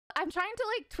I'm trying to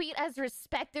like tweet as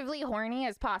respectively horny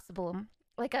as possible.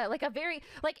 Like a very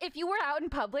like if you were out in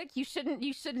public, you shouldn't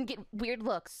get weird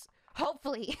looks.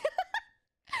 Hopefully.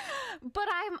 But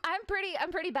I'm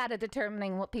pretty bad at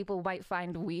determining what people might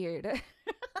find weird.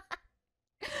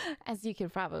 As you can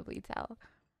probably tell.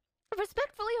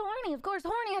 Respectfully horny, of course,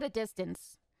 horny at a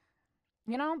distance.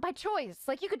 You know, by choice.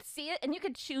 Like, you could see it and you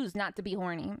could choose not to be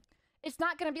horny. It's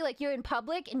not gonna be like you're in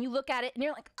public and you look at it and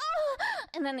you're like, oh!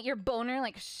 And then your boner,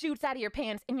 like, shoots out of your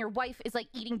pants and your wife is, like,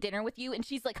 eating dinner with you and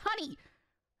she's like, honey,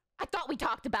 I thought we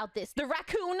talked about this. The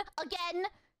raccoon again?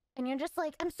 And you're just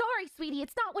like, I'm sorry, sweetie,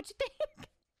 it's not what you think.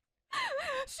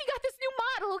 She got this new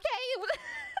model, okay?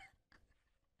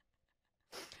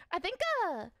 I think,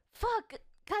 fuck,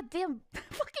 goddamn,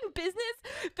 fucking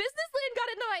businessland got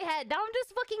into my head. Now I'm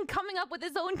just fucking coming up with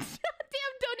his own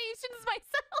damn donations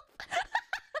myself.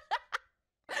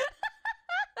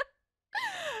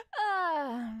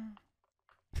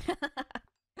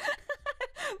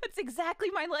 That's exactly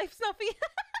my life, Snuffy.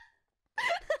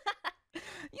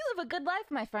 You live a good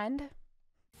life, my friend.